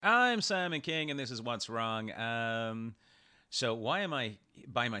I'm Simon King, and this is What's Wrong. So why am I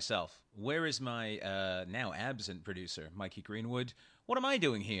by myself? Where is my now absent producer, Mikey Greenwood? What am I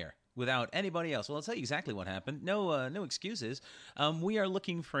doing here without anybody else? Well, I'll tell you exactly what happened. No excuses. We are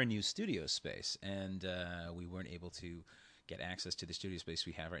looking for a new studio space, and we weren't able to get access to the studio space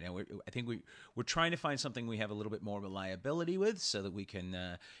we have right now. I think we're trying to find something we have a little bit more reliability with, so that we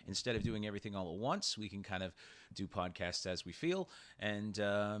can instead of doing everything all at once, we can kind of do podcasts as we feel. And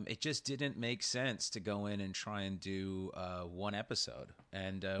it just didn't make sense to go in and try and do one episode,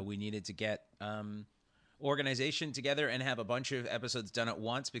 and we needed to get organization together and have a bunch of episodes done at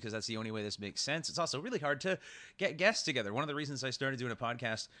once, because that's the only way this makes sense. It's also really hard to get guests together. One of the reasons I started doing a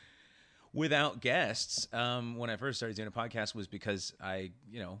podcast without guests when I first started doing a podcast was because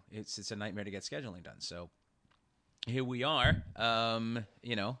it's a nightmare to get scheduling done. So here we are,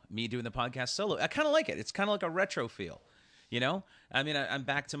 me doing the podcast solo. I kind of like it. It's kind of like a retro feel. I mean, I'm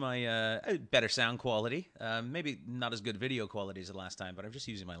back to my better sound quality. Maybe not as good video quality as the last time, but I'm just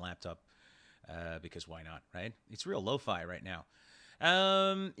using my laptop because why not, right? It's real lo-fi right now.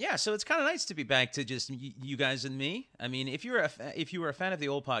 So it's kind of nice to be back to just you guys and me. I mean, if you were a fan of the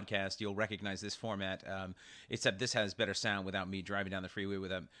old podcast, you'll recognize this format. Except this has better sound without me driving down the freeway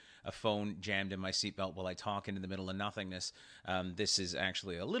with a phone jammed in my seatbelt while I talk into the middle of nothingness. This is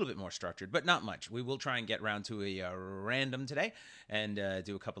actually a little bit more structured, but not much. We will try and get around to a random today and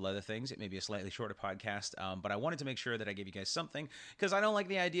do a couple other things. It may be a slightly shorter podcast, but I wanted to make sure that I gave you guys something, because I don't like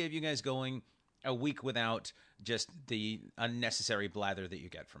the idea of you guys going a week without just the unnecessary blather that you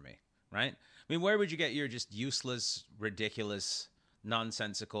get from me, right? I mean, where would you get your just useless, ridiculous,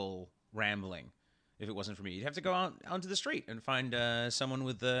 nonsensical rambling if it wasn't for me? You'd have to go out onto the street and find someone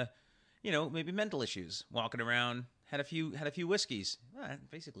with, maybe mental issues, walking around, had a few whiskeys.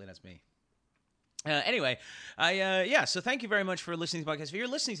 Basically, that's me. Anyway, so thank you very much for listening to the podcast. If you're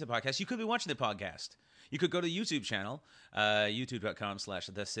listening to the podcast, you could be watching the podcast. You could go to the YouTube channel,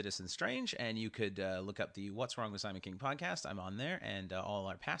 youtube.com/TheCitizenStrange, and you could look up the What's Wrong with Simon King podcast. I'm on there, and all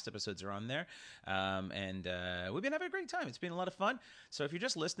our past episodes are on there. And we've been having a great time. It's been a lot of fun. So if you're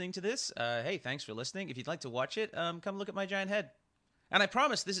just listening to this, hey, thanks for listening. If you'd like to watch it, come look at my giant head. And I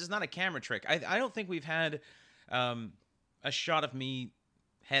promise this is not a camera trick. I don't think we've had a shot of me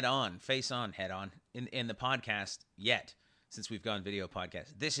face on, in the podcast yet, since we've gone video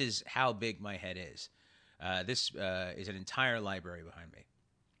podcast. This is how big my head is. This is an entire library behind me.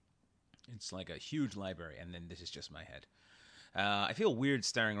 It's like a huge library, and then this is just my head. I feel weird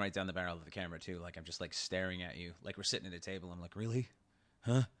staring right down the barrel of the camera, too. Like I'm just like staring at you. Like we're sitting at a table. I'm like, really?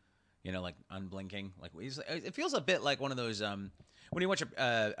 Huh? Like unblinking. Like it feels a bit like one of those when you watch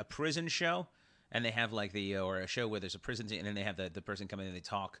a prison show, and they have like or a show where there's a prison scene, and then they have the person come in and they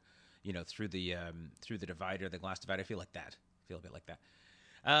talk, through the divider, the glass divider. I feel like that. I feel a bit like that.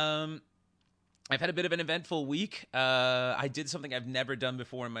 I've had a bit of an eventful week. I did something I've never done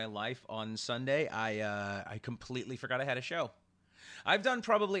before in my life. On Sunday, I completely forgot I had a show. I've done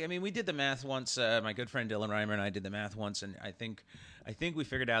we did the math once. My good friend Dylan Reimer and I did the math once, and I think we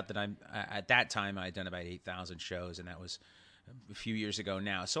figured out that at that time I'd done about 8,000 shows, and that was a few years ago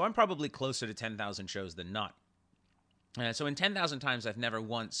now. So I'm probably closer to 10,000 shows than not. So in 10,000 times, I've never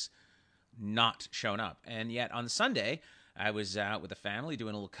once not shown up. And yet on Sunday, I was out with the family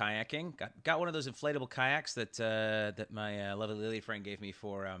doing a little kayaking. Got one of those inflatable kayaks that my lovely Lily friend gave me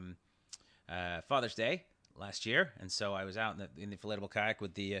for Father's Day last year, and so I was out in the inflatable kayak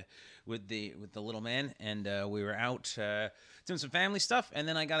with the little man, and we were out doing some family stuff. And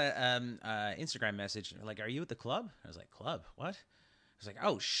then I got a Instagram message like, "Are you at the club?" I was like, "Club? What?" I was like,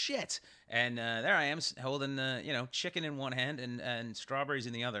 "Oh shit!" And there I am holding chicken in one hand and strawberries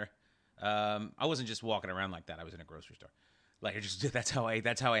in the other. I wasn't just walking around like that. I was in a grocery store. Like that's how I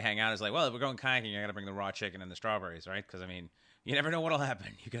hang out. It's like, well, if we're going kayaking, I got to bring the raw chicken and the strawberries, right? Because I mean, you never know what'll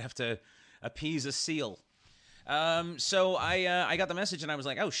happen. You could have to appease a seal. So I got the message and I was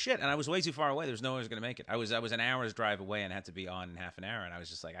like, oh shit! And I was way too far away. There's no way I was gonna make it. I was an hour's drive away and had to be on in half an hour. And I was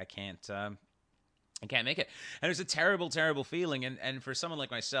just like, I can't make it. And it was a terrible, terrible feeling. And for someone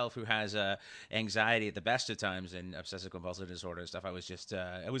like myself who has anxiety at the best of times and obsessive compulsive disorder and stuff, I was just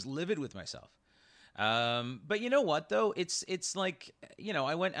I was livid with myself. But you know what though? It's like,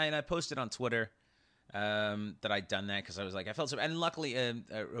 I went and I posted on Twitter that I'd done that because I was like, I felt so. And luckily, a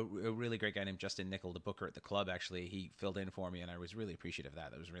really great guy named Justin Nickel, the booker at the club, actually, he filled in for me, and I was really appreciative of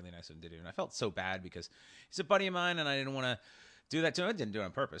that. That was really nice of him to do. And I felt so bad because he's a buddy of mine, and I didn't want to do that to him. I didn't do it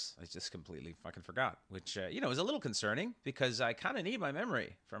on purpose. I just completely fucking forgot, which is a little concerning because I kind of need my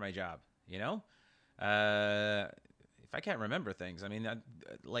memory for my job. If I can't remember things, I mean, I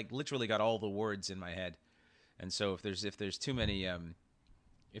like literally got all the words in my head, and so if there's too many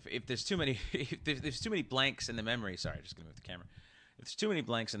if there's too many if there's too many blanks in the memory. Sorry, just gonna move the camera. If there's too many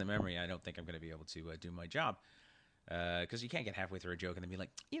blanks in the memory, I don't think I'm gonna be able to do my job. Because you can't get halfway through a joke and then be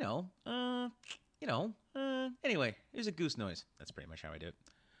like, anyway, here's a goose noise. That's pretty much how I do it.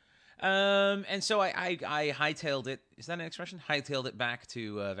 And so I hightailed it. Is that an expression? Hightailed it back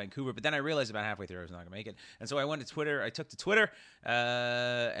to Vancouver. But then I realized about halfway through I was not going to make it. And so I went to Twitter. I took to Twitter,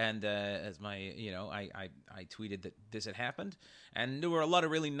 and as my, I tweeted that this had happened. And there were a lot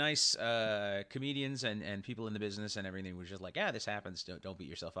of really nice comedians and people in the business and everything was just like, yeah, this happens. Don't beat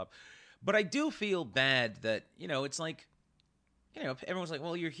yourself up. But I do feel bad that, it's like, everyone's like,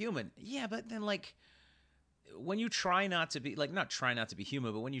 well, you're human. Yeah, but then like, when you try not to be like, not try not to be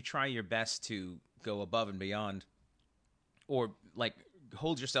human, but when you try your best to go above and beyond, or like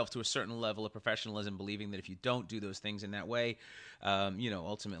hold yourself to a certain level of professionalism, believing that if you don't do those things in that way,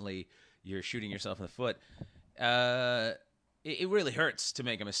 ultimately you're shooting yourself in the foot. It really hurts to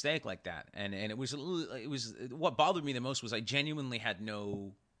make a mistake like that. And it was what bothered me the most was I genuinely had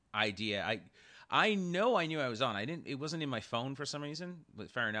no idea. I know I knew I was on. It wasn't in my phone for some reason, but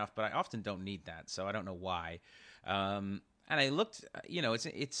fair enough. But I often don't need that, so I don't know why. And I looked,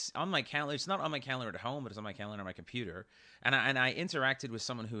 it's on my calendar. It's not on my calendar at home, but it's on my calendar on my computer. And I interacted with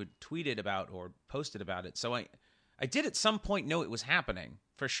someone who had tweeted about or posted about it. So I did at some point know it was happening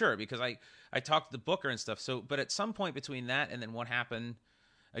for sure because I talked to the booker and stuff. So, but at some point between that and then what happened,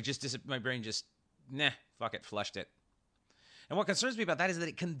 my brain just fuck it, flushed it. And what concerns me about that is that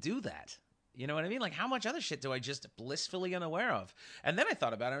it can do that. You know what I mean? Like, how much other shit do I just blissfully unaware of? And then I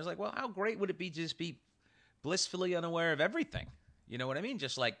thought about it. I was like, well, how great would it be to just be blissfully unaware of everything? You know what I mean?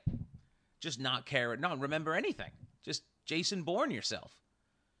 Just not care, not remember anything. Just Jason Bourne yourself,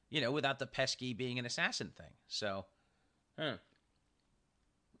 without the pesky being an assassin thing. So, it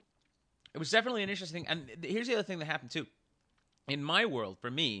was definitely an interesting thing. And here's the other thing that happened too. In my world,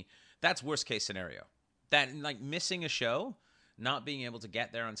 for me, that's worst case scenario. That, like, missing a show, not being able to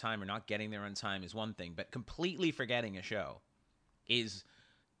get there on time or not getting there on time is one thing, but completely forgetting a show is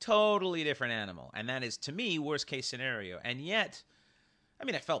totally different animal. And that is, to me, worst case scenario. And yet, I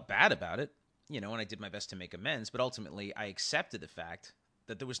mean, I felt bad about it, and I did my best to make amends, but ultimately I accepted the fact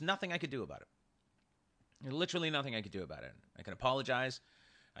that there was nothing I could do about it. Literally nothing I could do about it. I can apologize.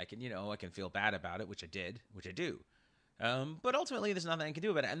 I can feel bad about it, which I do. But ultimately, there's nothing I can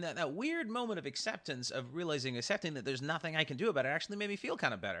do about it. And that weird moment of accepting that there's nothing I can do about it actually made me feel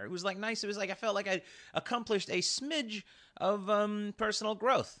kind of better. It was like nice. It was like I felt like I accomplished a smidge of personal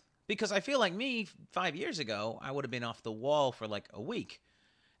growth. Because I feel like me 5 years ago, I would have been off the wall for like a week.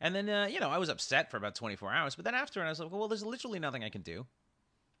 And then, I was upset for about 24 hours. But then after, I was like, well, there's literally nothing I can do.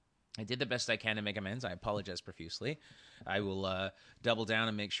 I did the best I can to make amends. I apologize profusely. I will double down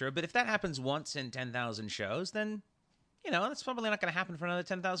and make sure. But if that happens once in 10,000 shows, then that's probably not going to happen for another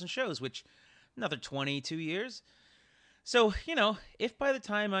 10,000 shows, which another 22 years. So, if by the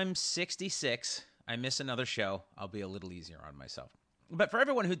time I'm 66, I miss another show, I'll be a little easier on myself. But for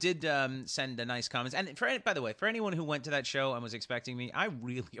everyone who did send a nice comments, and by the way, for anyone who went to that show and was expecting me, I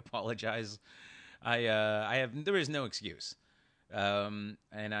really apologize. There is no excuse. And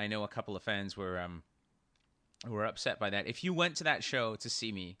I know a couple of fans were upset by that. If you went to that show to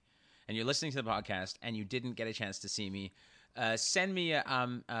see me, and you're listening to the podcast and you didn't get a chance to see me, send me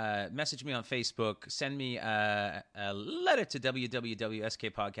message me on Facebook, send me a letter to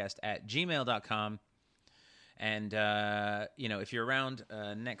www.skpodcast@gmail.com. And, if you're around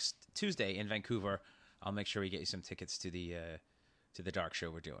next Tuesday in Vancouver, I'll make sure we get you some tickets to the dark show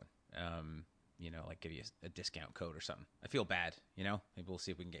we're doing. Like give you a discount code or something. I feel bad, maybe we'll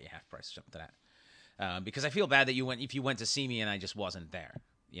see if we can get you half price or something to that. Because I feel bad that if you went to see me and I just wasn't there,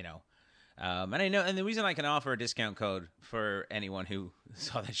 and I know, and the reason I can offer a discount code for anyone who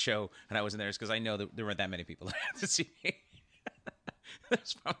saw that show and I wasn't there is because I know that there weren't that many people that had to see me.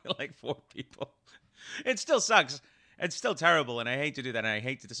 There's probably like 4 people. It still sucks. It's still terrible, and I hate to do that, and I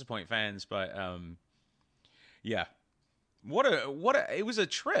hate to disappoint fans, but yeah. It was a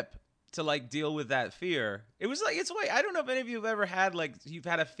trip to like deal with that fear. It was like, I don't know if any of you have ever had you've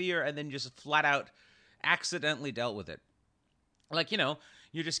had a fear and then just flat out accidentally dealt with it. Like, you're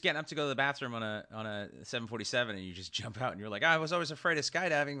just getting up to go to the bathroom on a 747 and you just jump out and you're like, I was always afraid of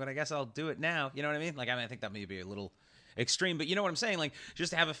skydiving, but I guess I'll do it now. You know what I mean? Like, I think that may be a little extreme, but you know what I'm saying? Like,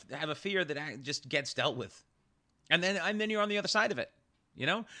 just have a fear that just gets dealt with. And then you're on the other side of it.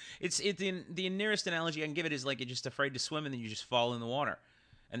 It's the nearest analogy I can give it is like you're just afraid to swim and then you just fall in the water.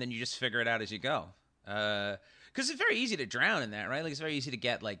 And then you just figure it out as you go. Because it's very easy to drown in that, right? Like, it's very easy to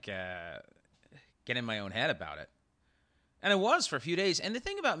get in my own head about it. And it was for a few days. And the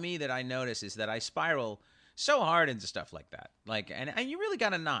thing about me that I notice is that I spiral so hard into stuff like that. Like, and you really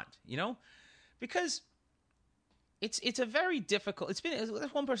gotta not, because it's a very difficult. It's been,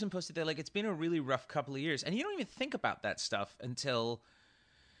 one person posted that, like, it's been a really rough couple of years, and you don't even think about that stuff until,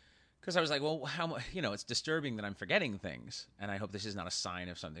 because I was like, well, how much, it's disturbing that I'm forgetting things, and I hope this is not a sign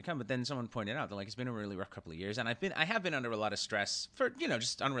of something to come. But then someone pointed out that, like, it's been a really rough couple of years, and I have been under a lot of stress for,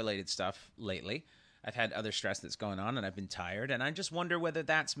 just unrelated stuff lately. I've had other stress that's going on, and I've been tired, and I just wonder whether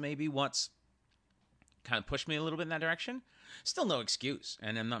that's maybe what's kind of pushed me a little bit in that direction. Still no excuse,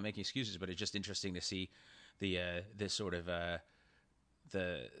 and I'm not making excuses, but it's just interesting to see the sort of the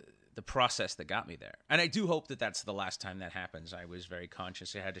process that got me there. And I do hope that that's the last time that happens. I was very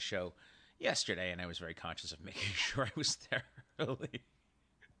conscious. I had a show yesterday, and I was very conscious of making sure I was there early.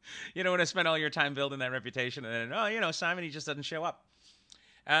 When I spent all your time building that reputation, and then, Simon, he just doesn't show up.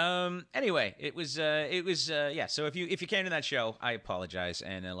 Anyway, it was yeah. So if you came to that show, I apologize,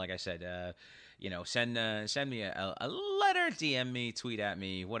 and like I said, send me a letter, DM me, tweet at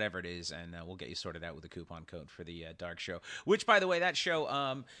me, whatever it is, and we'll get you sorted out with a coupon code for the Dark Show. Which, by the way, that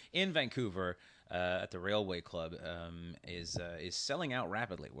show in Vancouver at the Railway Club is selling out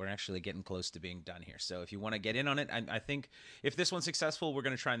rapidly. We're actually getting close to being done here. So if you want to get in on it, I think if this one's successful, we're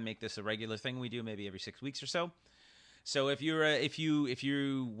going to try and make this a regular thing we do, maybe every 6 weeks or so. So if you're if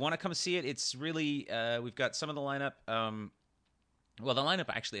you want to come see it, it's really we've got some of the lineup. Well, the lineup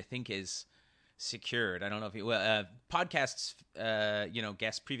actually I think is secured. I don't know if you podcasts,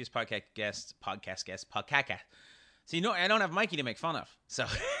 guests, previous podcast guests. So I don't have Mikey to make fun of, so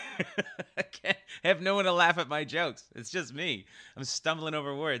I can't have no one to laugh at my jokes. It's just me. I'm stumbling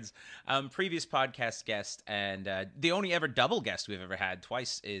over words. Previous podcast guest and the only ever double guest we've ever had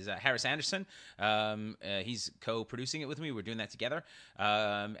twice is Harris Anderson. He's co-producing it with me. We're doing that together.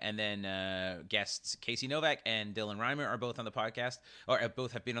 And then guests Casey Novak and Dylan Reimer are both on the podcast, or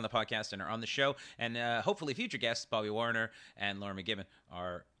both have been on the podcast and are on the show. And hopefully future guests Bobby Warner and Laura McGibbon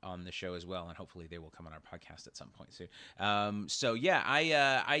are on the show as well, and hopefully they will come on our podcast at some point soon. So yeah,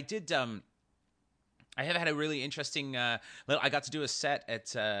 I did. I have had a really interesting. I got to do a set at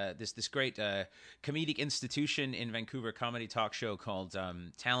this great comedic institution in Vancouver, comedy talk show called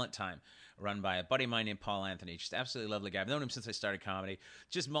Talent Time, run by a buddy of mine named Paul Anthony. Just absolutely lovely guy. I've known him since I started comedy.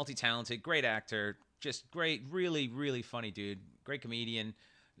 Just multi-talented, great actor, just great, really, really funny dude, great comedian.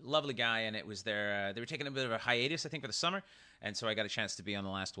 Lovely guy, and it was they were taking a bit of a hiatus, I think, for the summer, and so I got a chance to be on the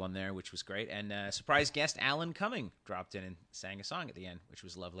last one there, which was great. And surprise guest Alan Cumming dropped in and sang a song at the end, which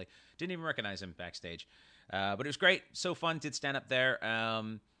was lovely. Didn't even recognize him backstage, but it was great, so fun. Did stand up there,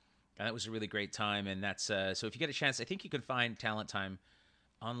 and that was a really great time. And that's so if you get a chance, I think you could find Talent Time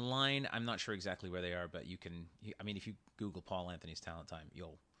online. I'm not sure exactly where they are, but you can. I mean, if you Google Paul Anthony's Talent Time,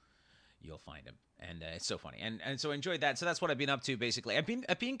 you'll find him, and it's so funny, and so I enjoyed that. So that's what I've been up to basically. I've been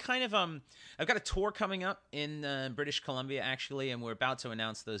kind of I've got a tour coming up in British Columbia actually, and we're about to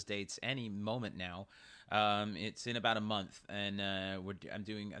announce those dates any moment now. It's in about a month, and I'm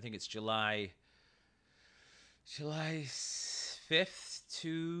doing, I think it's July 5th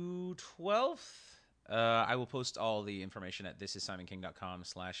to 12th. I will post all the information at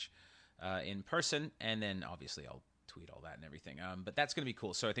thisissimonking.com/in person, and then obviously I'll tweet all that and everything. But that's going to be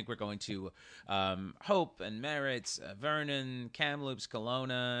cool. So I think we're going to Hope and Merritt, Vernon, Kamloops,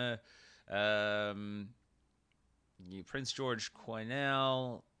 Kelowna, Prince George,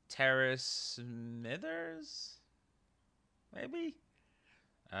 Quesnel, Terrace, Smithers, maybe.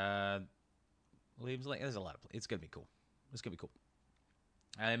 Williams Lake. There's a lot of places. It's going to be cool. It's going to be cool.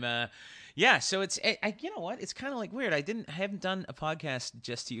 So it's, you know what? It's kind of like weird. I haven't done a podcast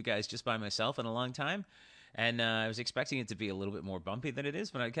just to you guys, just by myself in a long time. And I was expecting it to be a little bit more bumpy than it is,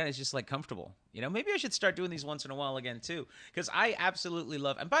 but I kind of just like comfortable. Maybe I should start doing these once in a while again too, because I absolutely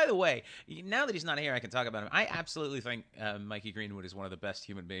love. And by the way, now that he's not here, I can talk about him. I absolutely think Mikey Greenwood is one of the best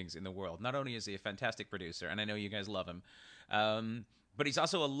human beings in the world. Not only is he a fantastic producer, and I know you guys love him, but he's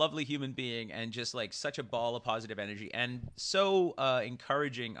also a lovely human being and just like such a ball of positive energy, and so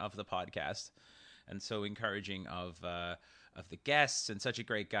encouraging of the podcast, and so encouraging of the guests, and such a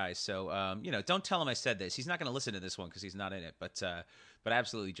great guy. So, don't tell him I said this. He's not going to listen to this one because he's not in it, but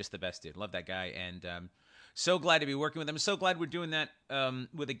absolutely just the best dude. Love that guy. And so glad to be working with him. So glad we're doing that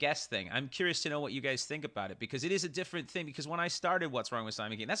with a guest thing. I'm curious to know what you guys think about it, because it is a different thing. Because when I started What's Wrong with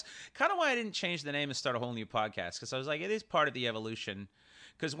Simon King, that's kind of why I didn't change the name and start a whole new podcast, because I was like, it is part of the evolution.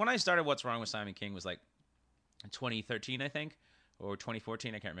 Because when I started What's Wrong with Simon King was like 2013, I think, or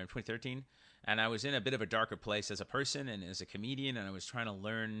 2014, I can't remember, 2013. And I was in a bit of a darker place as a person and as a comedian, and I was trying to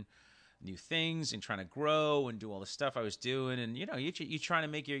learn new things and trying to grow and do all the stuff I was doing. And, you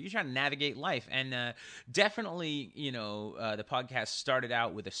trying to you're trying to navigate life. And definitely, the podcast started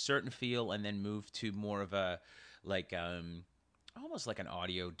out with a certain feel and then moved to more of a, like, almost like an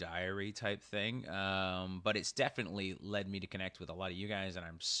audio diary type thing. But it's definitely led me to connect with a lot of you guys, and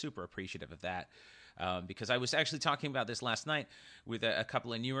I'm super appreciative of that. Because I was actually talking about this last night with a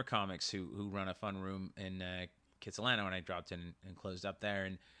couple of newer comics who run a fun room in Kitsilano, and I dropped in and closed up there.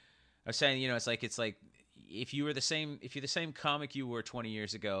 And I was saying, it's like if you're the same comic you were 20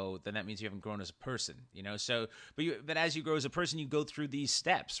 years ago, then that means you haven't grown as a person, So, but as you grow as a person, you go through these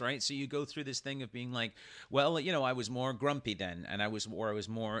steps, right? So you go through this thing of being like, well, I was more grumpy then, and I'm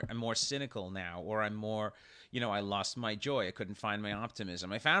more cynical now, or I'm more, I lost my joy. I couldn't find my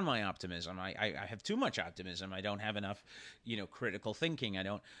optimism. I found my optimism. I have too much optimism. I don't have enough, critical thinking.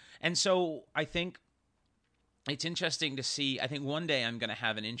 And so I think it's interesting to see. I think one day I'm going to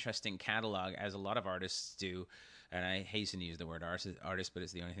have an interesting catalog, as a lot of artists do, and I hasten to use the word artist, but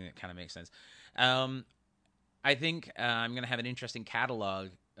it's the only thing that kind of makes sense. I think I'm going to have an interesting catalog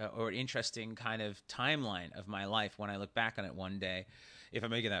or an interesting kind of timeline of my life when I look back on it one day, if I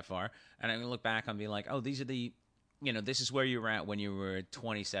make it that far, and I'm going to look back and be like, oh, these are the, this is where you were at when you were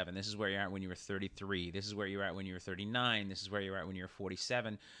 27. This is where you're at when you were 33. This is where you're at when you were 39. This is where you're at when you're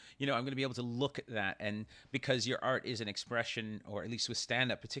 47. I'm going to be able to look at that, and because your art is an expression, or at least with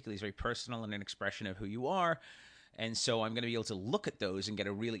stand-up particularly, is very personal and an expression of who you are, and so I'm going to be able to look at those and get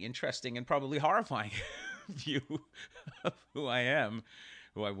a really interesting and probably horrifying view of who I am,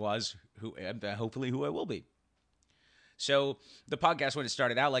 who I was, and hopefully who I will be. So the podcast, when it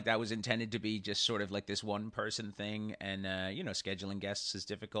started out like that, was intended to be just sort of like this one-person thing, and scheduling guests is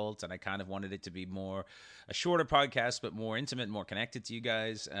difficult, and I kind of wanted it to be more a shorter podcast, but more intimate, more connected to you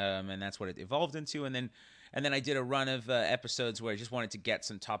guys, and that's what it evolved into. And then I did a run of episodes where I just wanted to get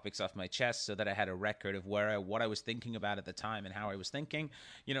some topics off my chest, so that I had a record of what I was thinking about at the time and how I was thinking,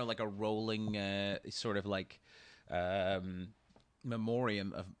 like a rolling sort of like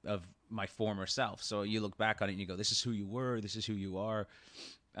memoriam of my former self. So you look back on it and you go, this is who you were, this is who you are.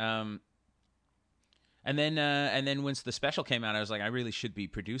 And then once the special came out, I was like, I really should be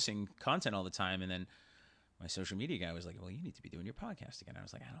producing content all the time. And then my social media guy was like, well, you need to be doing your podcast again. I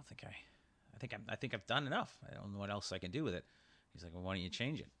was like, I think I've done enough. I don't know what else I can do with it. He's like, well, why don't you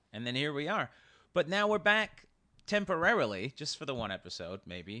change it? And then here we are. But now we're back temporarily, just for the one episode,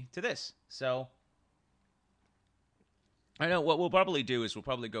 maybe, to this. So I know what we'll probably do is we'll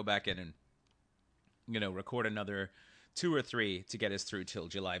probably go back in and, record another 2 or 3 to get us through till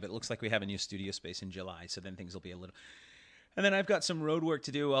July. But it looks like we have a new studio space in July, so then things will be a little... And then I've got some road work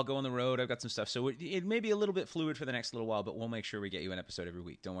to do. I'll go on the road. I've got some stuff. So it may be a little bit fluid for the next little while, but we'll make sure we get you an episode every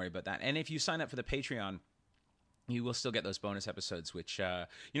week. Don't worry about that. And if you sign up for the Patreon, you will still get those bonus episodes, which, the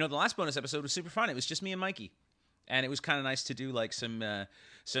last bonus episode was super fun. It was just me and Mikey. And it was kind of nice to do like some letters,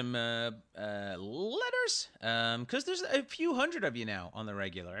 because there's a few hundred of you now on the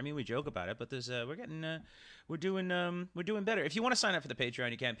regular. I mean, we joke about it, but there's we're doing better. If you want to sign up for the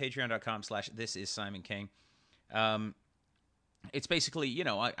Patreon, you can. Patreon.com/thisisSimonKing. It's basically,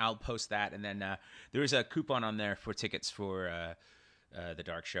 I'll post that, and then there is a coupon on there for tickets for the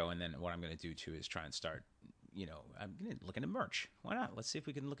Dark Show. And then what I'm going to do too is try and start. I'm going to look into merch. Why not? Let's see if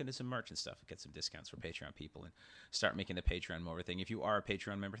we can look into some merch and stuff, get some discounts for Patreon people, and start making the Patreon more of a thing. If you are a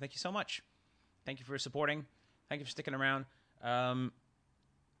Patreon member, thank you so much. Thank you for supporting. Thank you for sticking around. I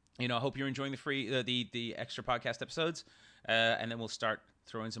hope you're enjoying the extra podcast episodes, and then we'll start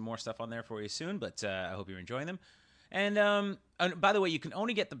throwing some more stuff on there for you soon. But I hope you're enjoying them. And by the way, you can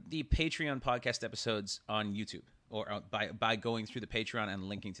only get the Patreon podcast episodes on YouTube, or by going through the Patreon and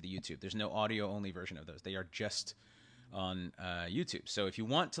linking to the YouTube. There's no audio-only version of those. They are just on YouTube. So if you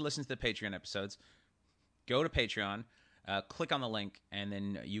want to listen to the Patreon episodes, go to Patreon, click on the link, and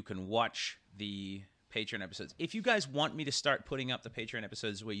then you can watch the Patreon episodes. If you guys want me to start putting up the Patreon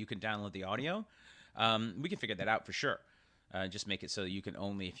episodes where you can download the audio, we can figure that out for sure. Just make it so you can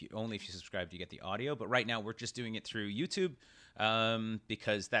if you subscribe, you get the audio. But right now, we're just doing it through YouTube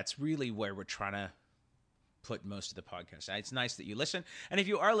because that's really where we're trying to put most of the podcast. It's nice that you listen, and if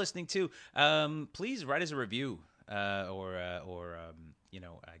you are listening too, please write us a review or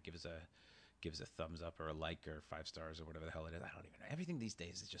give us a thumbs up or a like or 5 stars or whatever the hell it is. I don't even know. Everything these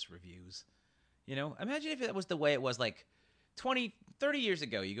days is just reviews. Imagine if that was the way it was like 20, 30 years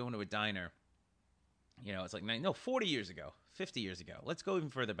ago. You go into a diner. It's like 40 years ago, 50 years ago. Let's go even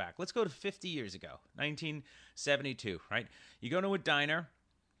further back. Let's go to 50 years ago, 1972, right? You go to a diner,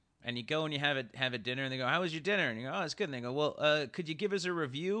 and you go and you have a dinner, and they go, "How was your dinner?" And you go, "Oh, it's good." And they go, "Well, could you give us a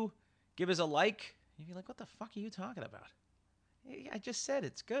review? Give us a like?" And you're like, "What the fuck are you talking about? I just said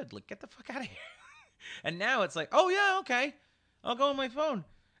it's good. Like, get the fuck out of here. And now it's like, oh yeah, okay, I'll go on my phone.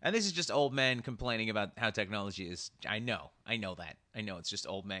 And this is just old men complaining about how technology is. I know that. I know it's just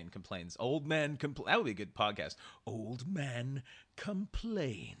old man complains. Old man complain. That would be a good podcast. Old man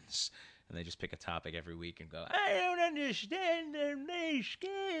complains. And they just pick a topic every week and go, I don't understand them. They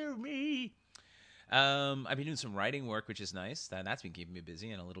scare me. I've been doing some writing work, which is nice. That's been keeping me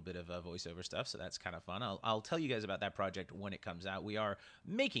busy, and a little bit of voiceover stuff, so that's kind of fun. I'll tell you guys about that project when it comes out. We are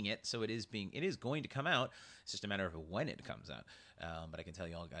making it, so it is going to come out. It's just a matter of when it comes out. But I can tell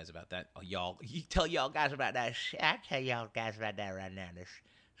y'all guys about that. Oh, you tell y'all guys about that. I tell y'all guys about that right now. This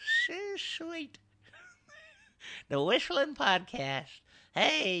so sweet. The Whistling Podcast.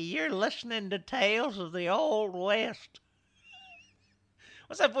 Hey, you're listening to Tales of the Old West.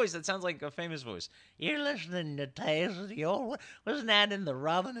 What's that voice? That sounds like a famous voice. You're listening to Tales of the Old West. Wasn't that in the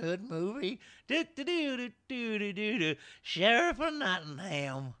Robin Hood movie? Do-do-do-do-do-do-do. Sheriff of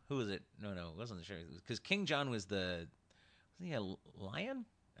Nottingham. Who was it? No, it wasn't the sheriff. Because King John was the... Wasn't he a lion?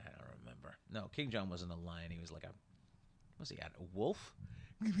 I don't remember. No, King John wasn't a lion. He was like a... What's he got? A wolf?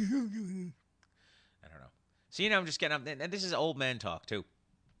 I don't know. So, I'm just getting up... And this is old man talk, too.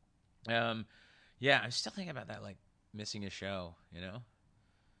 Yeah, I'm still thinking about that, like, missing a show,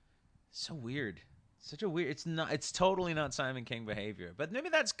 So weird. Such a weird... It's totally not Simon King behavior. But maybe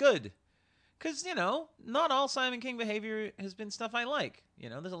that's good. Because, not all Simon King behavior has been stuff I like.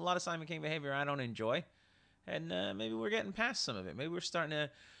 There's a lot of Simon King behavior I don't enjoy. And maybe we're getting past some of it. Maybe we're starting to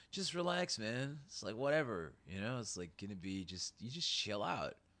just relax, man. It's like, whatever. It's like going to be just... You just chill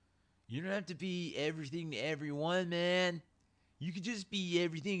out. You don't have to be everything to everyone, man. You could just be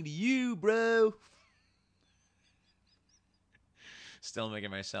everything to you, bro. Still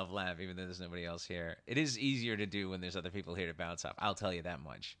making myself laugh, even though there's nobody else here. It is easier to do when there's other people here to bounce off. I'll tell you that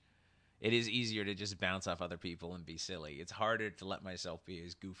much. It is easier to just bounce off other people and be silly. It's harder to let myself be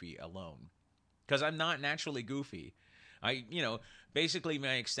as goofy alone. Because I'm not naturally goofy. Basically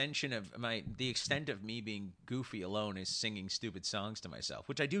the extent of me being goofy alone is singing stupid songs to myself,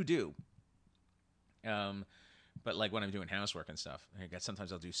 which I do. But like when I'm doing housework and stuff,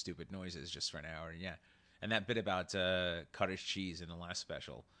 sometimes I'll do stupid noises just for an hour. Yeah. And that bit about cottage cheese in the last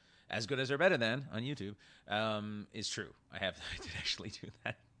special, As Good As or Better Than on YouTube, is true. I did actually do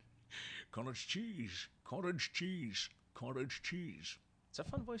that. Cottage cheese, cottage cheese, cottage cheese. It's a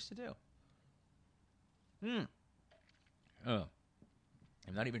fun voice to do. Oh,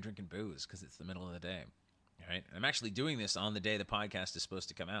 I'm not even drinking booze because it's the middle of the day. All right, I'm actually doing this on the day the podcast is supposed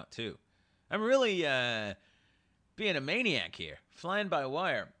to come out too. I'm really being a maniac here, flying by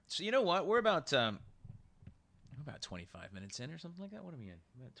wire. So you know what? We're about 25 minutes in or something like that. What are we in?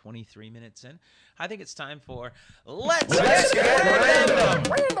 About 23 minutes in. I think it's time for Let's Get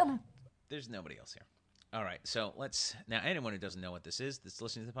Random. There's nobody else here. All right, so now anyone who doesn't know what this is that's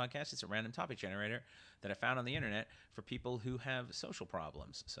listening to the podcast, it's a random topic generator that I found on the internet for people who have social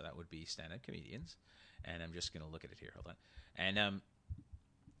problems. So that would be stand-up comedians. And I'm just going to look at it here. Hold on. And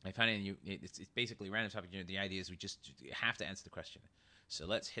I found it's basically random topic generator. The idea is we just have to answer the question. So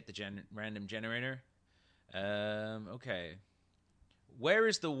let's hit the random generator. Okay. Where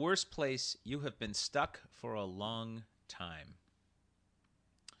is the worst place you have been stuck for a long time?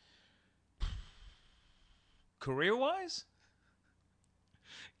 Career-wise?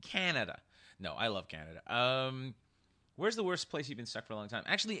 Canada. No, I love Canada. Where's the worst place you've been stuck for a long time?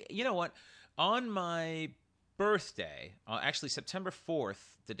 Actually, you know what? On my birthday, actually September 4th,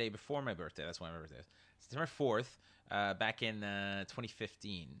 the day before my birthday, that's why my birthday is, September 4th, back in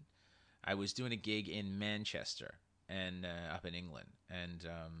 2015, I was doing a gig in Manchester and up in England. And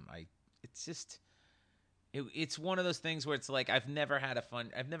it's one of those things where it's like I've never had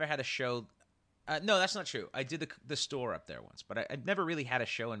a show. No, that's not true. I did the store up there once, but I've never really had a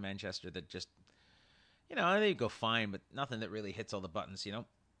show in Manchester that just, I think go fine, but nothing that really hits all the buttons,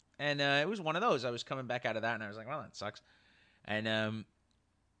 And it was one of those. I was coming back out of that, and I was like, well, that sucks. And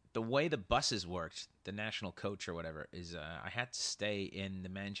the way the buses worked, the national coach or whatever, is I had to stay in the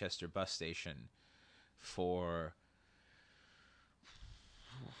Manchester bus station for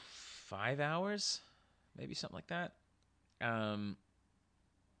 5 hours, maybe something like that.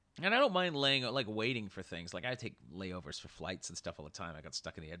 And I don't mind waiting for things. Like I take layovers for flights and stuff all the time. I got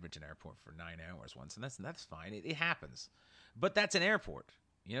stuck in the Edmonton airport for 9 hours once, and that's fine. It happens. But that's an airport.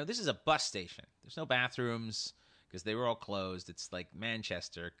 This is a bus station. There's no bathrooms because they were all closed. It's like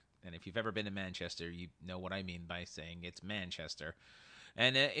Manchester, and if you've ever been to Manchester, you know what I mean by saying it's Manchester.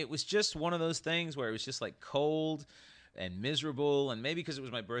 And it was just one of those things where it was just like cold and miserable, and maybe because it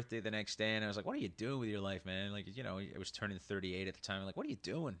was my birthday the next day, and I was like, what are you doing with your life, man? I was turning 38 at the time. I'm like, what are you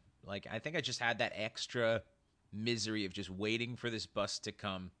doing? Like, I think I just had that extra misery of just waiting for this bus to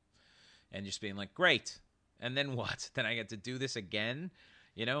come and just being like, great. And then what? Then I get to do this again?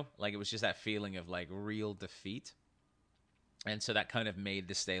 You know, like it was just that feeling of like real defeat. And so that kind of made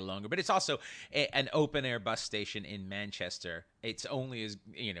the stay longer. But it's also an open air bus station in Manchester. It's only as,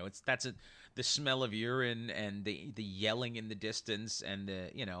 you know, the smell of urine and the yelling in the distance and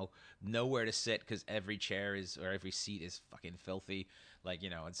the, you know, nowhere to sit because every chair is, or every seat is fucking filthy. Like, you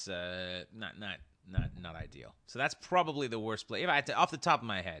know, it's not ideal. So that's probably the worst place. If I had to, off the top of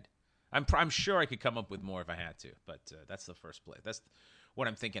my head, I'm sure I could come up with more if I had to, but that's the first place. That's what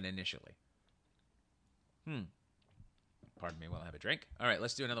I'm thinking initially. Pardon me while I have a drink. All right,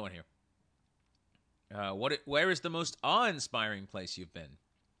 let's do another one here. Where is the most awe-inspiring place you've been?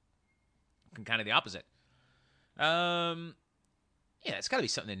 Kind of the opposite. Yeah, it's got to be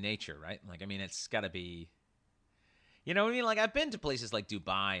something in nature, right? Like, I mean, it's got to be. You know what I mean? Like, I've been to places like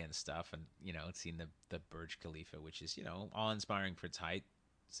Dubai and stuff, and you know, seen the Burj Khalifa, which is, you know, awe-inspiring for its height.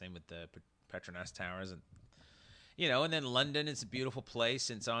 Same with the Petronas Towers, and you know, and then London is a beautiful place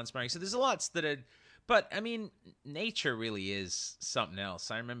and it's awe-inspiring. So there's lots that are, but I mean, nature really is something else.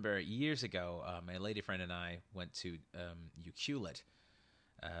 I remember years ago, my lady friend and I went to Ucluelet,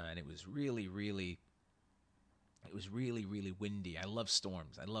 and it was really, really windy. I love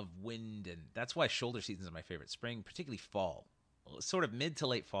storms. I love wind, and that's why shoulder seasons are my favorite. Spring, particularly fall, sort of mid to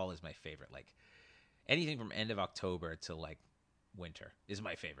late fall is my favorite. Like anything from end of October to like winter is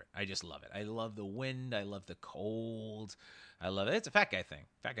my favorite. I just love it. I love the wind. I love the cold. I love it. It's a fat guy thing.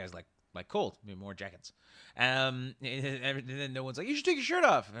 Fat guys like cold. I mean, more jackets. And then no one's like, you should take your shirt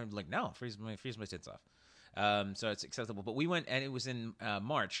off. And I'm like, no, freeze my tits off. So it's acceptable. But we went, and it was in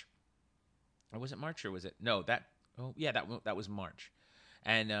March. Or was it March, or was it? No, that was March.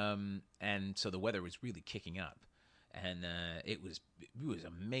 And so the weather was really kicking up. And it was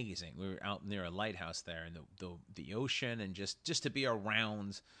amazing. We were out near a lighthouse there, and the ocean, and just to be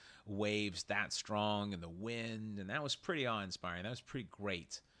around waves that strong, and the wind, and that was pretty awe-inspiring. That was pretty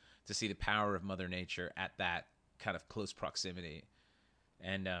great to see the power of Mother Nature at that kind of close proximity.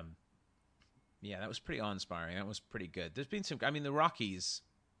 And yeah, that was pretty awe-inspiring. That was pretty good. There's been some. I mean, the Rockies.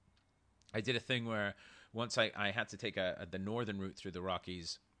 I did a thing where once I had to take the northern route through the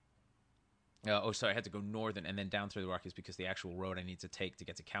Rockies. I had to go northern and then down through the Rockies because the actual road I need to take to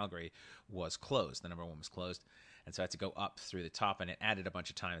get to Calgary was closed. The number one was closed. And so I had to go up through the top, and it added a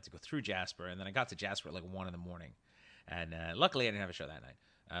bunch of time. I had to go through Jasper, and then I got to Jasper at like 1 in the morning. And luckily I didn't have a show that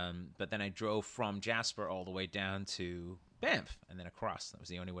night. But then I drove from Jasper all the way down to Banff and then across. That was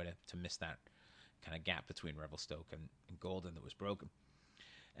the only way to miss that kind of gap between Revelstoke and Golden that was broken.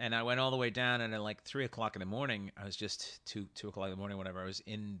 And I went all the way down, and at like 3 o'clock in the morning, I was just 2 o'clock in the morning, whatever, I was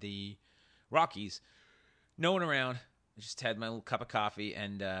in the Rockies, no one around. I just had my little cup of coffee,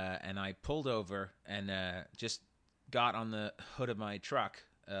 and I pulled over and just got on the hood of my truck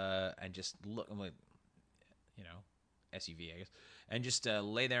and just looked, like, you know, SUV, I guess, and just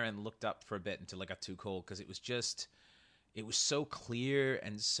lay there and looked up for a bit until it got too cold, because it was so clear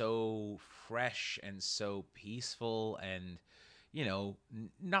and so fresh and so peaceful, and you know,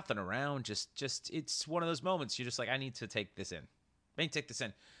 nothing around. Just it's one of those moments you're just like, I need to take this in. I need to take this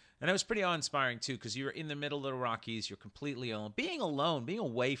in. And it was pretty awe-inspiring, too, because you're in the middle of the Rockies. You're completely alone. Being alone, being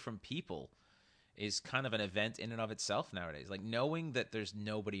away from people is kind of an event in and of itself nowadays. Like, knowing that there's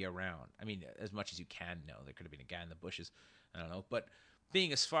nobody around. I mean, as much as you can know. There could have been a guy in the bushes. I don't know. But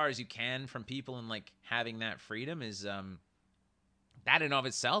being as far as you can from people and, like, having that freedom is, that in and of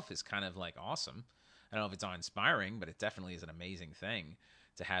itself is kind of, like, awesome. I don't know if it's awe-inspiring, but it definitely is an amazing thing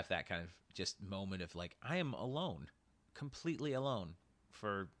to have that kind of just moment of, like, I am alone. Completely alone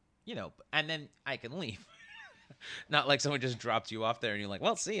for... You know, and then I can leave. Not like someone just dropped you off there and you're like,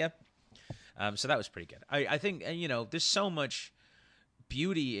 well, see ya. So that was pretty good. I think, you know, there's so much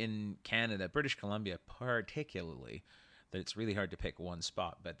beauty in Canada, British Columbia particularly, that it's really hard to pick one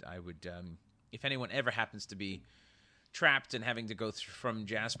spot. But I would, if anyone ever happens to be trapped and having to go from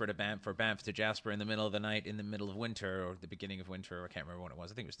Jasper to Banff, or Banff to Jasper in the middle of the night, in the middle of winter, or the beginning of winter, or I can't remember when it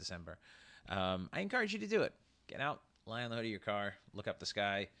was. I think it was December. I encourage you to do it. Get out, lie on the hood of your car, look up the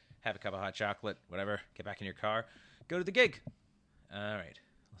sky, have a cup of hot chocolate, whatever, get back in your car, go to the gig. All right,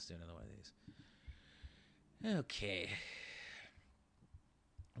 let's do another one of these. Okay.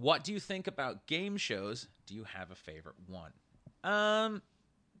 What do you think about game shows? Do you have a favorite one? I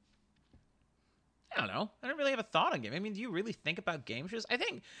don't know. I don't really have a thought on game. I mean, do you really think about game shows? I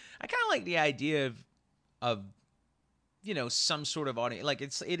think I kind of like the idea of you know, some sort of audience. Like,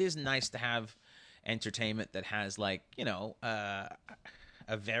 it is nice to have entertainment that has, like, you know, a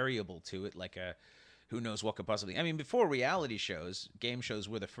variable to it, like a who knows what could possibly. I mean, before reality shows, game shows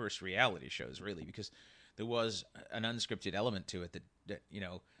were the first reality shows, really, because there was an unscripted element to it that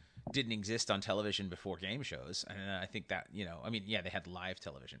didn't exist on television before game shows. And I think that, I mean, yeah, they had live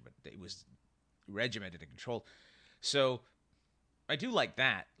television, but it was regimented and controlled. So I do like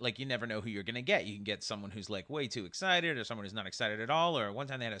that. Like, you never know who you're going to get. You can get someone who's like way too excited, or someone who's not excited at all. Or one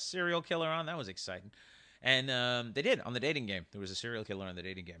time they had a serial killer on. That was exciting. And they did on the dating game. There was a serial killer on the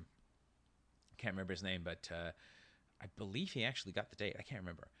dating game. Can't remember his name, but I believe he actually got the date. I can't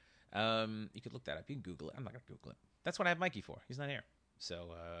remember. You could look that up. You can Google it. I'm not going to Google it. That's what I have Mikey for. He's not here. So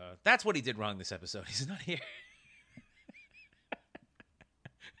that's what he did wrong this episode. He's not here.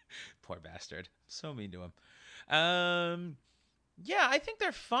 Poor bastard. So mean to him. Yeah, I think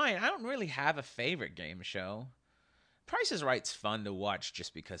they're fine. I don't really have a favorite game show. Price is Right's fun to watch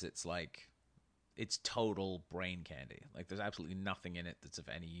just because it's like, it's total brain candy. Like, there's absolutely nothing in it that's of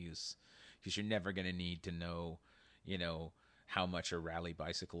any use, because you're never going to need to know, how much a rally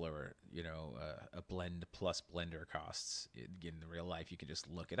bicycle or, a Blend Plus blender costs. In real life, you can just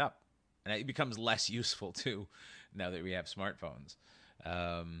look it up. And it becomes less useful, too, now that we have smartphones.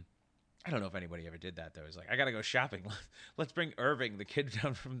 I don't know if anybody ever did that, though. It's like, I got to go shopping. Let's bring Irving, the kid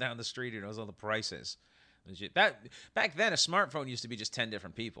from down the street who knows all the prices. That back then, a smartphone used to be just 10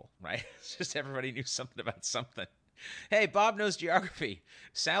 different people, right? It's just everybody knew something about something. Hey, Bob knows geography.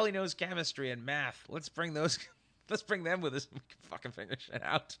 Sally knows chemistry and math. Let's bring them with us. We can fucking figure shit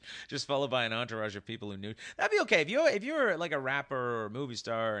out. Just followed by an entourage of people who knew. That'd be okay if you were like a rapper or a movie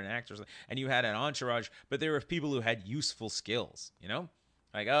star or an actor or something, and you had an entourage, but there were people who had useful skills.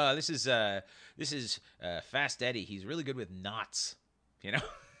 Like, oh, this is Fast Eddie. He's really good with knots.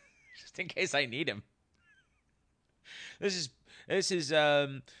 Just in case I need him. This is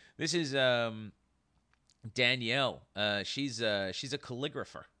Danielle. She's a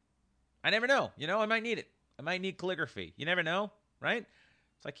calligrapher. I never know. I might need it. I might need calligraphy. You never know, right?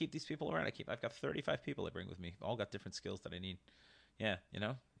 So I keep these people around. I've got 35 people I bring with me. All got different skills that I need. Yeah, you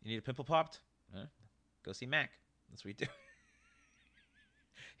need a pimple popped? Go see Mac. That's what you do.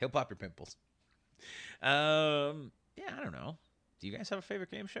 He'll pop your pimples. Yeah, I don't know. Do you guys have a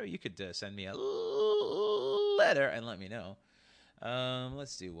favorite game show? You could send me a letter and let me know.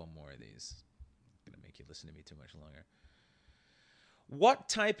 Let's do one more of these. I'm going to make you listen to me too much longer. What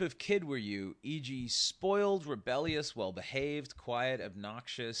type of kid were you? E.g., spoiled, rebellious, well-behaved, quiet,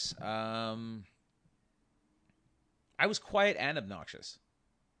 obnoxious? I was quiet and obnoxious.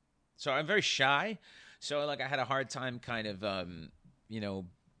 So I'm very shy. So I had a hard time kind of,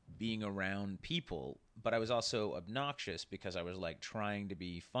 being around people, but I was also obnoxious because I was like trying to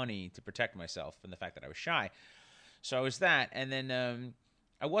be funny to protect myself from the fact that I was shy. So I was that. And then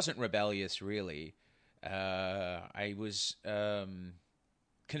I wasn't rebellious, really. I was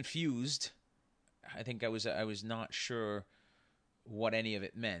confused. I think I was not sure what any of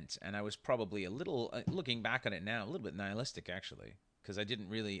it meant. And I was probably a little, looking back on it now, a little bit nihilistic, actually, because I didn't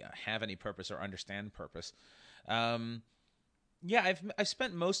really have any purpose or understand purpose. Yeah, I've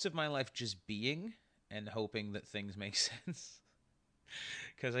spent most of my life just being and hoping that things make sense.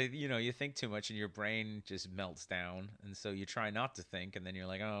 Because you think too much and your brain just melts down, and so you try not to think, and then you're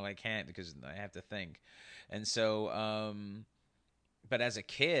like, oh, I can't because I have to think. And so, but as a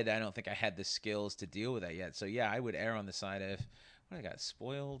kid, I don't think I had the skills to deal with that yet. So yeah, I would err on the side of what I got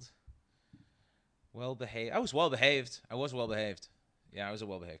spoiled, well behaved. I was well behaved. Yeah, I was a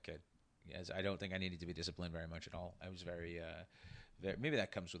well behaved kid. Yes, I don't think I needed to be disciplined very much at all. I was very, maybe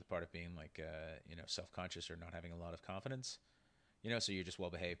that comes with a part of being like, self-conscious or not having a lot of confidence. So you're just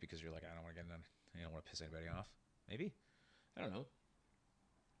well behaved because you're like, I don't want to get none. I don't want to piss anybody off. Maybe, I don't know.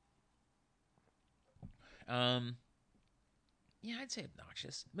 Yeah, I'd say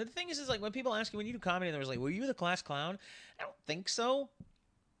obnoxious. But the thing is like when people ask you when you do comedy, and there's like, were you the class clown? I don't think so.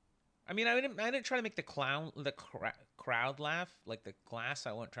 I mean, I didn't try to make the crowd laugh, like the class.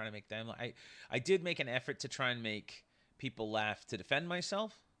 I wasn't trying to make them. I did make an effort to try and make people laugh to defend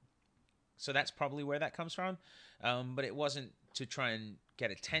myself. So that's probably where that comes from. But it wasn't to try and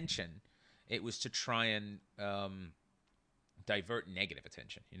get attention. It was to try and divert negative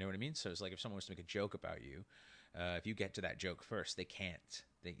attention. You know what I mean? So it's like if someone was to make a joke about you, if you get to that joke first, they can't.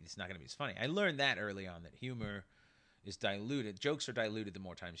 It's not going to be as funny. I learned that early on, that humor is diluted. Jokes are diluted the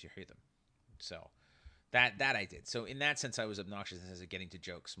more times you hear them. So that I did. So in that sense, I was obnoxious as getting to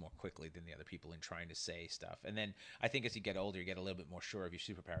jokes more quickly than the other people and trying to say stuff. And then I think as you get older, you get a little bit more sure of your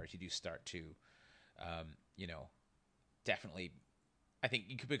superpowers. You do start to, definitely, I think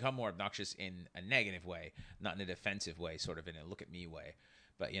you could become more obnoxious in a negative way, not in a defensive way, sort of in a look at me way.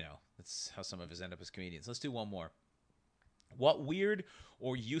 But, that's how some of us end up as comedians. Let's do one more. What weird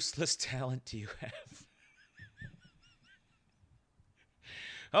or useless talent do you have?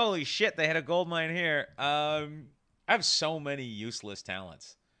 Holy shit, they had a gold mine here. I have so many useless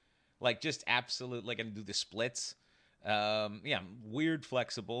talents. Like just absolute. Like I can do the splits. Yeah, I'm weird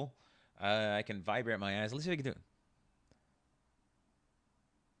flexible. I can vibrate my eyes. Let's see if I can do it.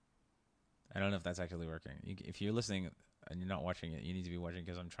 I don't know if that's actually working. If you're listening and you're not watching it, you need to be watching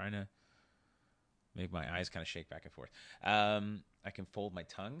because I'm trying to make my eyes kind of shake back and forth. I can fold my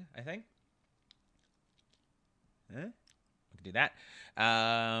tongue, I think. I can do that.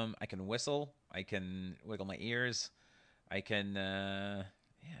 I can whistle. I can wiggle my ears. I can, I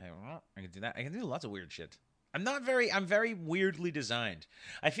can do that. I can do lots of weird shit. I'm very weirdly designed.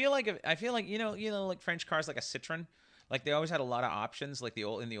 I feel like like French cars, like a Citroen. Like they always had a lot of options. Like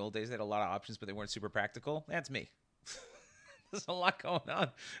in the old days, they had a lot of options, but they weren't super practical. That's me. There's a lot going on.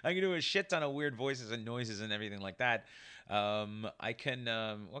 I can do a shit ton of weird voices and noises and everything like that. I can.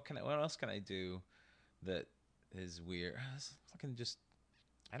 What else can I do that is weird? Fucking just.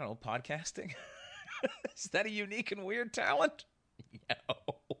 I don't know. Podcasting. Is that a unique and weird talent? No.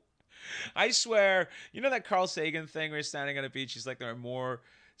 I swear. You know that Carl Sagan thing where he's standing on a beach? He's like, there are more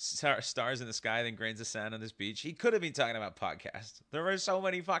stars in the sky than grains of sand on this beach. He could have been talking about podcasts. There are so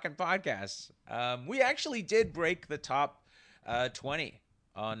many fucking podcasts. We actually did break the top 20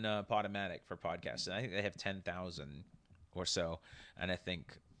 on Podomatic for podcasts. And I think they have 10,000 or so. And I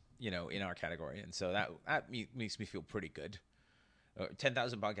think, in our category. And so that makes me feel pretty good.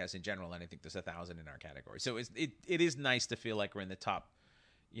 10,000 podcasts in general, and I think there's 1,000 in our category. So it is nice to feel like we're in the top,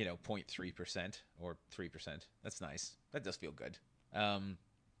 0.3% or 3%. That's nice. That does feel good.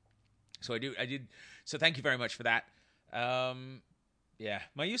 So I did. So thank you very much for that. Yeah,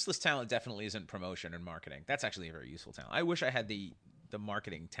 my useless talent definitely isn't promotion and marketing. That's actually a very useful talent. I wish I had the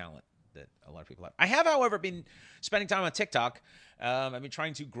marketing talent that a lot of people have. I have, however, been spending time on TikTok. I've been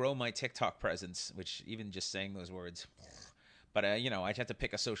trying to grow my TikTok presence, which even just saying those words. But, I'd have to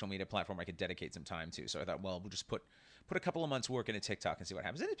pick a social media platform I could dedicate some time to. So I thought, well, we'll just put a couple of months work into TikTok and see what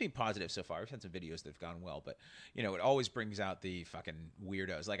happens. And it's been positive so far. We've had some videos that have gone well. But, it always brings out the fucking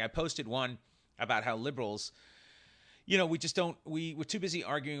weirdos. Like I posted one about how liberals, we're too busy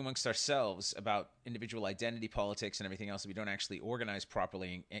arguing amongst ourselves about individual identity politics and everything else. So we don't actually organize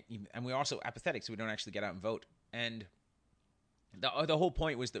properly. And we're also apathetic. So we don't actually get out and vote. And the whole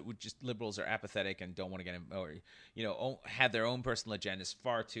point was that liberals are apathetic and don't want to get in, or have their own personal agendas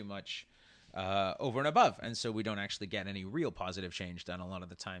far too much over and above, and so we don't actually get any real positive change done a lot of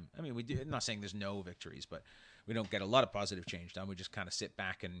the time. I mean, I'm not saying there's no victories, but we don't get a lot of positive change done. We just kind of sit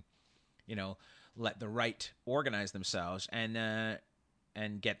back and let the right organize themselves and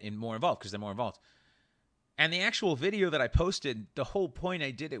get more involved because they're more involved. And the actual video that I posted, the whole point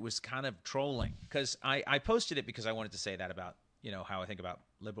I did it was kind of trolling because I posted it because I wanted to say that about how I think about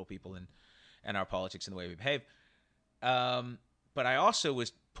liberal people and our politics and the way we behave. But I also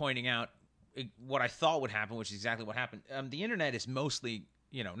was pointing out what I thought would happen, which is exactly what happened. The internet is mostly,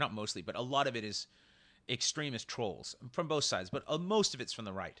 not mostly, but a lot of it is extremist trolls from both sides, but most of it's from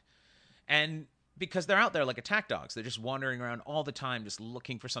the right. And because they're out there like attack dogs, they're just wandering around all the time, just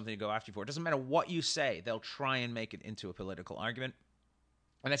looking for something to go after you for. It doesn't matter what you say, they'll try and make it into a political argument.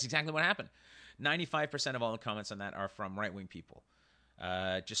 And that's exactly what happened. 95% of all the comments on that are from right-wing people,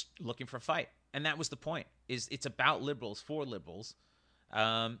 just looking for a fight. And that was the point, is it's about liberals for liberals,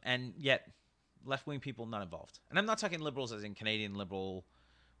 and yet left-wing people not involved. And I'm not talking liberals as in Canadian Liberal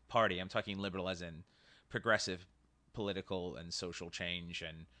Party. I'm talking liberal as in progressive political and social change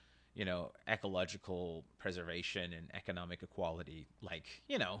and, ecological preservation and economic equality, like,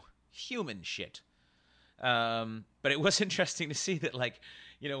 human shit. But it was interesting to see that, like,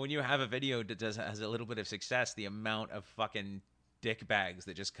 when you have a video that has a little bit of success, the amount of fucking dick bags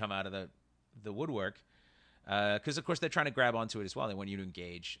that just come out of the woodwork, because of course they're trying to grab onto it as well. They want you to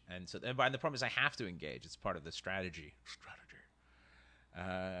engage, and the problem is I have to engage. It's part of the strategy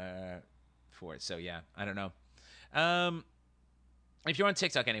for it. So yeah, I don't know. If you're on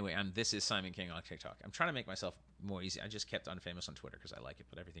TikTok anyway, This is Simon King on TikTok. I'm trying to make myself more easy. I just kept Unfamous on Twitter because I like it,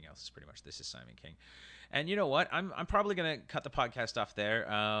 but everything else is pretty much This is Simon King. And you know what? I'm probably going to cut the podcast off there.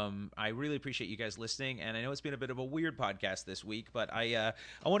 I really appreciate you guys listening, and I know it's been a bit of a weird podcast this week, but I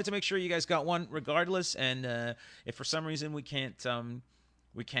wanted to make sure you guys got one regardless. And if for some reason we can't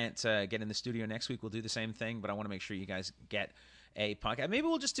get in the studio next week, we'll do the same thing. But I want to make sure you guys get a podcast. Maybe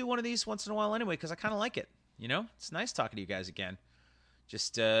we'll just do one of these once in a while anyway, because I kind of like it. It's nice talking to you guys again.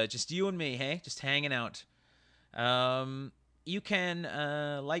 Just you and me, hey? Just hanging out. You can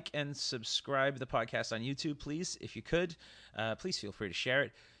like and subscribe the podcast on YouTube, please, if you could. Please feel free to share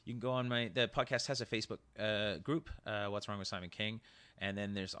it. You can go on the podcast has a Facebook group, What's Wrong with Simon King, and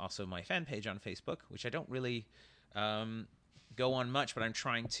then there's also my fan page on Facebook, which I don't really go on much, but I'm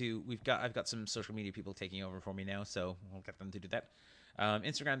trying to. I've got some social media people taking over for me now, so we'll get them to do that.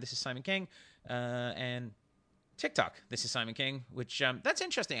 Instagram, this is Simon King, and TikTok, this is Simon King, which that's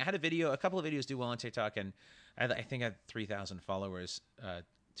interesting. I had a couple of videos do well on TikTok, and I think I had 3,000 followers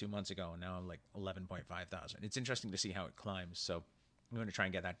 2 months ago, and now I'm like 11.5 thousand. It's interesting to see how it climbs. So I'm going to try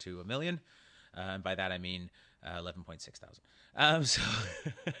and get that to 1 million. And by that I mean 11.6 thousand.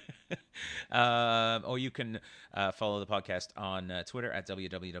 Or you can follow the podcast on Twitter at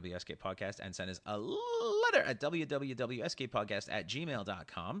www.skpodcast and send us a letter at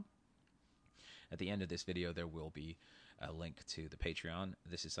www.skpodcast@gmail.com. At the end of this video, there will be a link to the Patreon.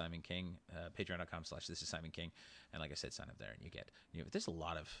 This is Simon King, patreon.com/This is Simon King. And like I said, sign up there and you get, there's a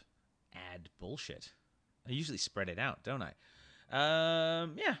lot of ad bullshit. I usually spread it out, don't I?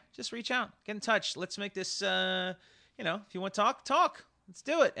 Yeah, just reach out, get in touch. Let's make this, if you want to talk. Let's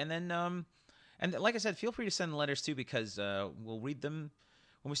do it. And then, and like I said, feel free to send letters too, because we'll read them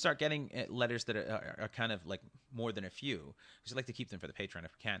when we start getting letters that are kind of like more than a few. Because I'd like to keep them for the Patreon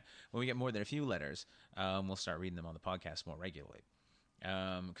if we can. When we get more than a few letters, we'll start reading them on the podcast more regularly.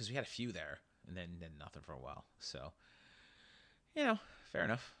 Because we had a few there, and then nothing for a while. So, fair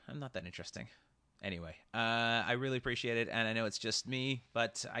enough. I'm not that interesting. Anyway, I really appreciate it, and I know it's just me,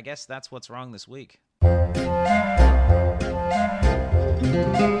 but I guess that's what's wrong this week.